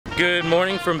Good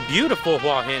morning from beautiful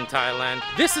Hua Hin, Thailand.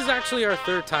 This is actually our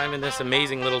third time in this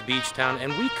amazing little beach town,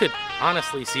 and we could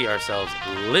honestly see ourselves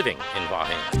living in Hua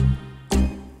Hin.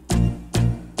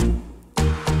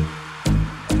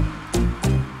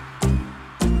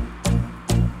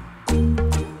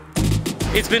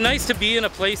 It's been nice to be in a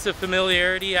place of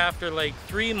familiarity after like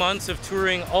 3 months of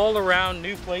touring all around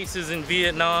new places in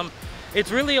Vietnam. It's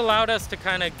really allowed us to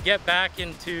kind of get back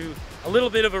into a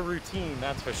little bit of a routine,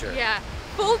 that's for sure. Yeah,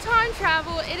 full-time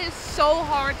travel, it is so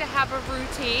hard to have a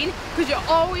routine because you're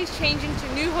always changing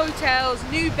to new hotels,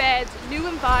 new beds, new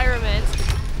environments.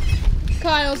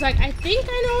 Kyle's like, I think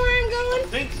I know where I'm going. I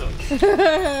think so.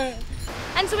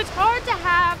 And so it's hard to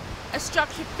have a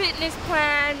structured fitness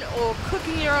plan or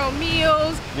cooking your own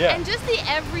meals, and just the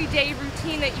everyday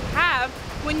routine that you have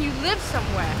when you live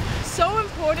somewhere. So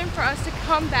important for us to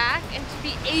come back and to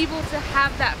be able to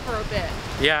have that for a bit.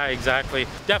 Yeah, exactly.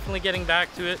 Definitely getting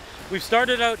back to it. We've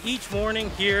started out each morning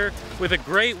here with a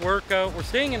great workout. We're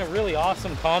staying in a really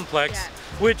awesome complex,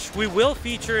 which we will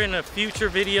feature in a future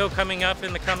video coming up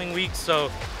in the coming weeks.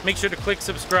 So make sure to click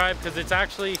subscribe because it's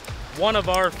actually one of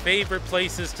our favorite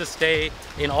places to stay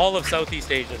in all of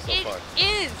Southeast Asia so far. It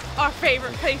is our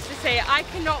favorite place to stay. I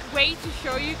cannot wait to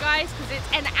show you guys because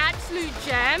it's an absolute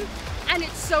gem and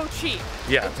it's so cheap.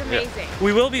 Yeah, it's amazing. Yeah.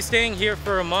 We will be staying here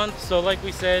for a month, so like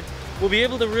we said, we'll be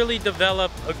able to really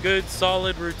develop a good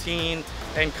solid routine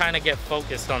and kind of get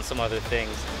focused on some other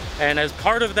things. And as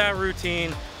part of that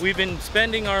routine, we've been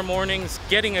spending our mornings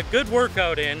getting a good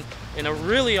workout in a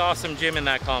really awesome gym in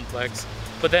that complex.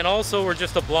 But then also we're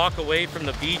just a block away from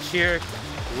the beach here.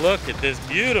 Look at this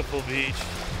beautiful beach.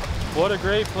 What a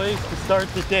great place to start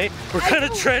the day. We're kind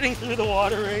of treading through the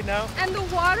water right now. And the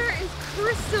water is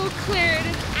crystal clear. It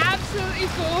is absolutely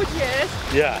gorgeous.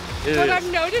 Yeah, it is. But I'm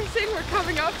noticing we're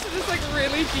coming up to this like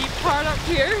really deep part up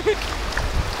here.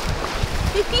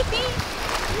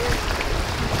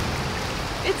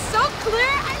 It's so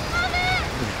clear, I love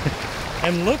it!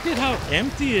 And look at how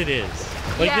empty it is.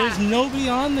 Like there's nobody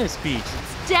on this beach.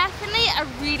 It's definitely a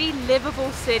really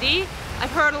livable city. I've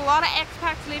heard a lot of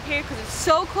expats live here because it's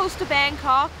so close to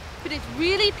Bangkok, but it's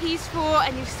really peaceful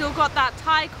and you've still got that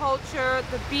Thai culture,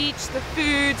 the beach, the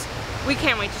foods. We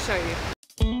can't wait to show you.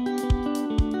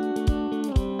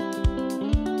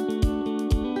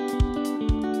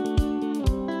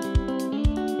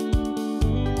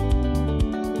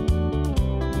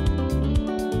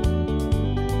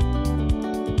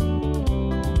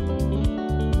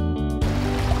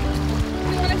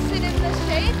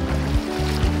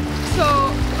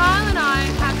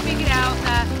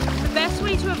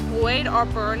 Our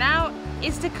burnout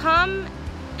is to come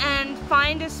and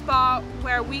find a spot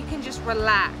where we can just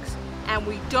relax and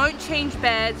we don't change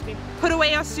beds, we put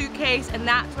away our suitcase and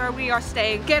that's where we are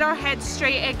staying. Get our heads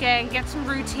straight again, get some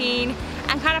routine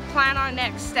and kind of plan our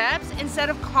next steps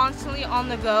instead of constantly on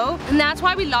the go. And that's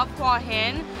why we love Hua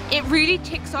Hin. It really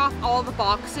ticks off all the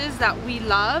boxes that we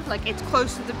love. Like it's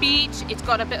close to the beach, it's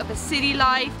got a bit of a city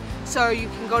life, so you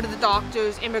can go to the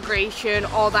doctors, immigration,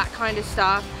 all that kind of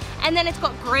stuff. And then it's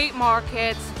got great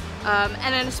markets, and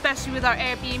then especially with our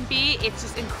Airbnb, it's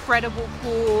just incredible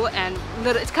pool and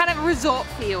it's kind of a resort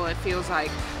feel, it feels like.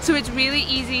 So it's really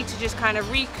easy to just kind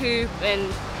of recoup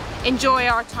and enjoy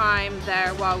our time there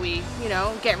while we, you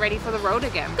know, get ready for the road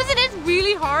again. Because it is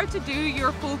really hard to do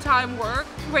your full-time work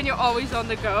when you're always on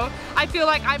the go. I feel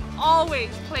like I'm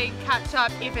always playing catch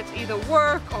up if it's either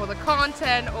work or the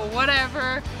content or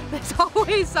whatever. There's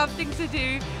always something to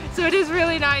do. So it is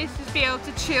really nice to be able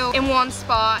to chill in one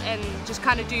spot and just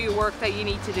kind of do your work that you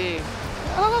need to do.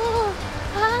 Oh,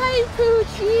 hi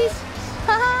Poochies!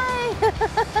 Hi!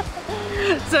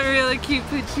 Some really cute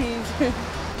Poochies.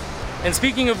 And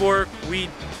speaking of work, we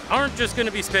aren't just going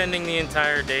to be spending the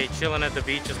entire day chilling at the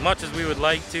beach as much as we would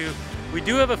like to. We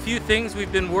do have a few things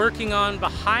we've been working on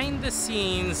behind the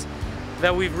scenes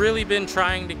that we've really been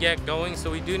trying to get going, so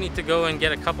we do need to go and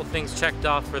get a couple things checked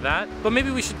off for that. But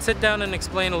maybe we should sit down and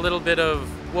explain a little bit of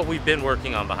what we've been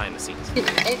working on behind the scenes.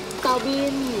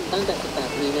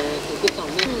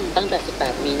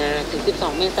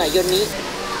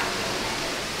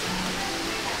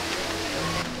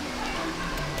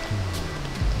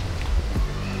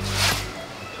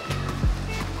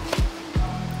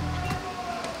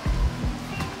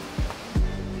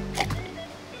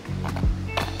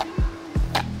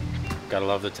 Gotta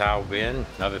love the towel bin.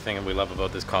 Another thing that we love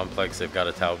about this complex, they've got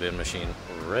a towel bin machine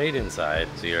right inside.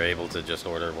 So you're able to just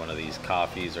order one of these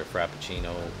coffees or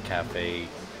frappuccino, cafe,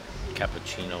 cappuccino.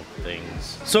 cappuccino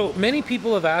things. So many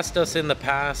people have asked us in the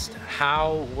past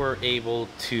how we're able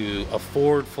to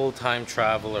afford full-time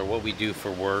travel or what we do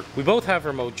for work. We both have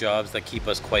remote jobs that keep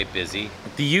us quite busy.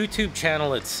 The YouTube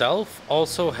channel itself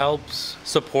also helps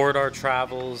support our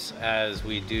travels, as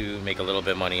we do make a little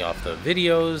bit of money off the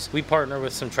videos. We partner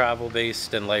with some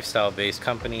travel-based and lifestyle-based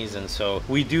companies, and so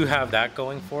we do have that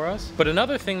going for us. But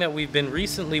another thing that we've been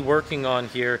recently working on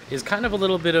here is kind of a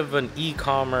little bit of an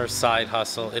e-commerce side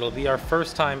hustle. It'll be our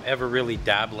first time ever really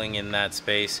dabbling in that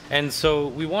space, and so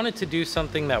we wanted to do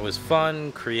something that was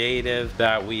fun, creative,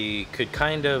 that we could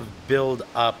kind of build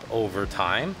up over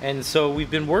time. And so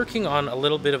we've been working on a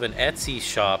little bit of an Etsy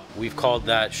shop. We've called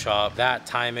that shop That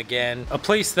Time Again, a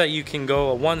place that you can go,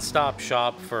 a one-stop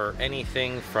shop for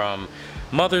anything from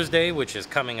Mother's Day, which is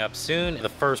coming up soon. The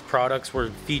first products we're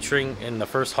featuring in the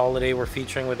first holiday we're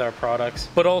featuring with our products,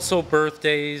 but also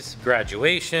birthdays,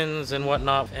 graduations, and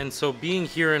whatnot. And so being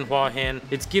here in Hua Hin,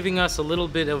 it's giving us a little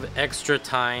bit of extra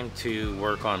time to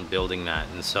work on building that.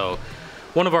 And so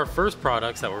one of our first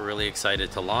products that we're really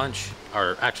excited to launch,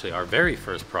 actually our very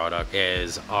first product,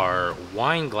 is our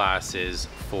wine glasses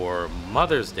for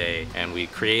Mother's Day. And we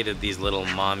created these little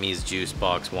mommy's juice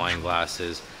box wine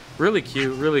glasses. Really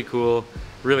cute, really cool.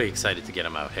 Really excited to get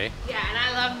them out, hey? Yeah, and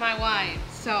I love my wine,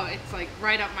 so it's like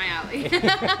right up my alley.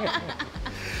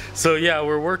 So yeah,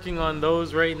 we're working on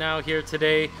those right now here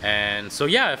today. And so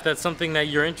yeah, if that's something that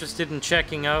you're interested in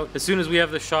checking out, as soon as we have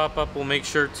the shop up, we'll make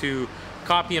sure to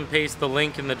copy and paste the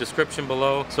link in the description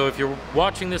below. So if you're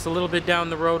watching this a little bit down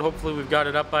the road, hopefully we've got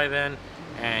it up by then,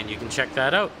 and you can check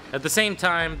that out. At the same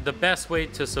time, the best way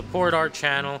to support our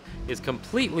channel is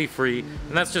completely free,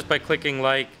 and that's just by clicking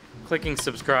like, clicking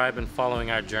subscribe, and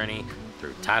following our journey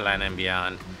through Thailand and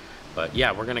beyond. But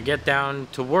yeah, we're gonna get down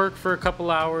to work for a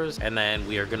couple hours, and then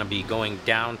we are gonna be going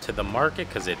down to the market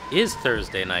because it is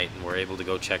Thursday night, and we're able to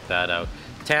go check that out.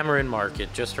 Tamarind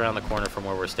Market, just around the corner from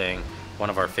where we're staying, one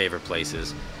of our favorite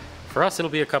places. For us, it'll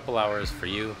be a couple hours. For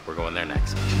you, we're going there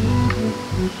next.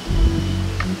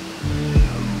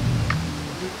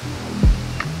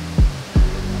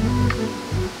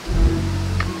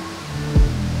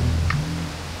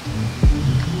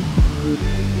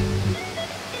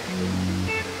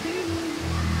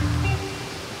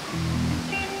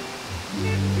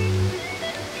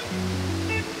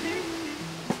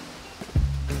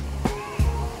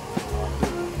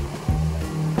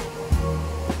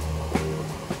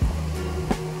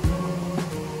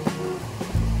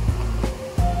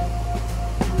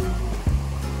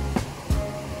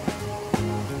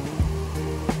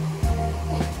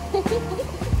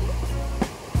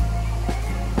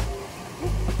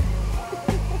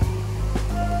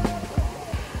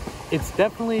 It's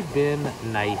definitely been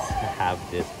nice to have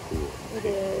this pool. It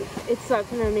is. It's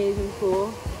such an amazing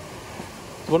pool.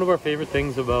 It's one of our favorite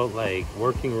things about like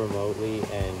working remotely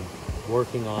and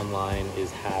working online is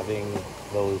having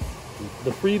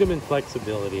the freedom and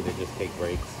flexibility to just take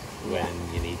breaks when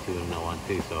you need to and no one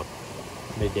to. So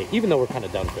midday, even though we're kind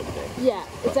of done for the day. Yeah,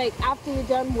 it's like after you're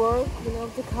done work, you know,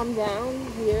 to come down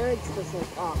here, it's just like,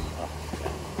 oh.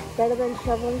 Better than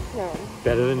shoveling snow.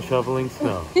 Better than shoveling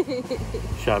snow.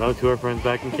 Shout out to our friends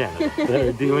back in Canada that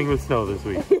are dealing with snow this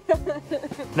week.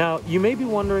 Now, you may be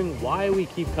wondering why we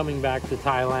keep coming back to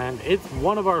Thailand. It's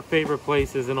one of our favorite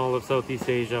places in all of Southeast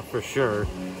Asia for sure.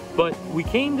 But we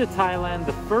came to Thailand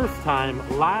the first time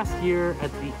last year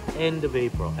at the end of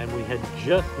April, and we had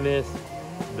just missed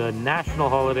the national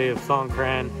holiday of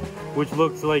Songkran, which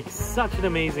looks like such an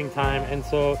amazing time. And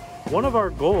so one of our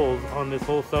goals on this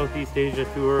whole Southeast Asia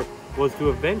tour was to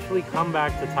eventually come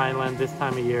back to Thailand this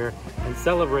time of year and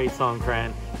celebrate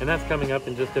Songkran, and that's coming up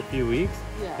in just a few weeks.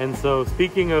 Yeah. And so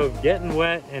speaking of getting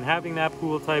wet and having that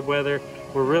pool type weather,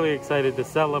 we're really excited to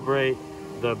celebrate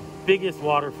the biggest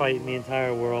water fight in the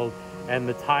entire world and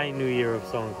the Thai New Year of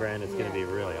Songkran. It's going to be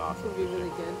really awesome. It's going to be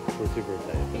really good. We're super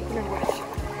excited. Speaking of which.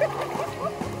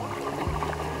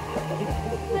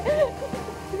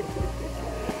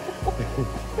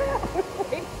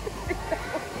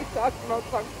 Talking about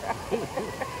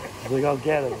Songkran. Like, I'll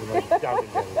get it. Like,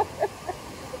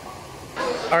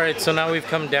 Alright, so now we've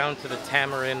come down to the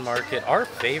Tamarind Market, our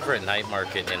favorite night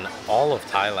market in all of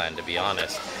Thailand, to be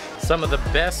honest. Some of the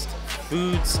best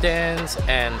food stands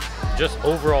and just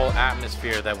overall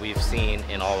atmosphere that we've seen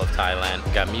in all of Thailand.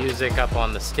 We got music up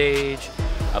on the stage,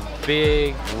 a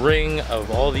big ring of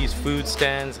all these food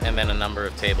stands, and then a number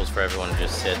of tables for everyone to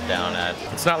just sit down at.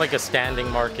 It's not like a standing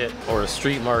market or a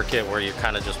street market where you're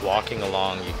kind of just walking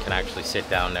along. You can actually sit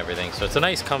down and everything. So it's a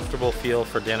nice, comfortable feel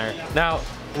for dinner. Now,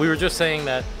 we were just saying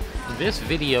that this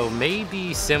video may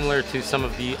be similar to some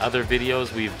of the other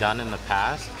videos we've done in the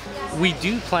past. We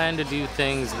do plan to do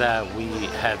things that we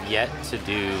have yet to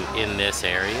do in this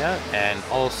area, and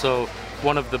also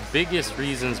one of the biggest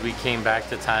reasons we came back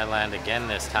to Thailand again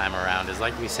this time around is,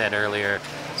 like we said earlier,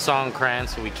 Songkran,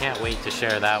 so we can't wait to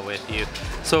share that with you.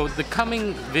 So the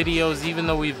coming videos, even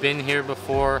though we've been here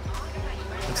before,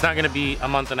 it's not going to be a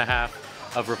month and a half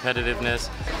of repetitiveness.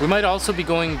 We might also be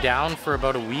going down for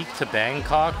about a week to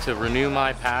Bangkok to renew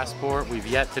my passport. We've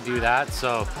yet to do that,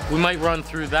 so we might run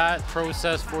through that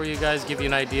process for you guys, give you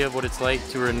an idea of what it's like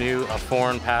to renew a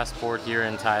foreign passport here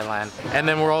in Thailand. And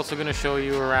then we're also going to show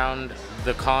you around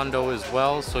the condo as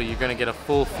well, so you're going to get a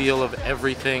full feel of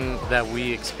everything that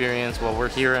we experience while we're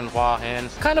here in Hua Hin.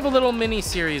 Kind of a little mini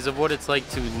series of what it's like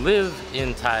to live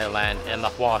in Thailand and the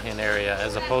Hua Hin area,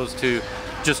 as opposed to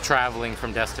just traveling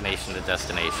from destination to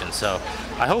destination. So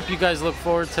I hope you guys look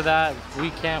forward to that. We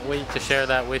can't wait to share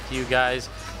that with you guys.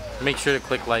 Make sure to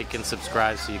click like and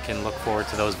subscribe so you can look forward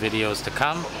to those videos to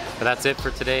come. But that's it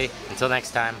for today. Until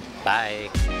next time, bye.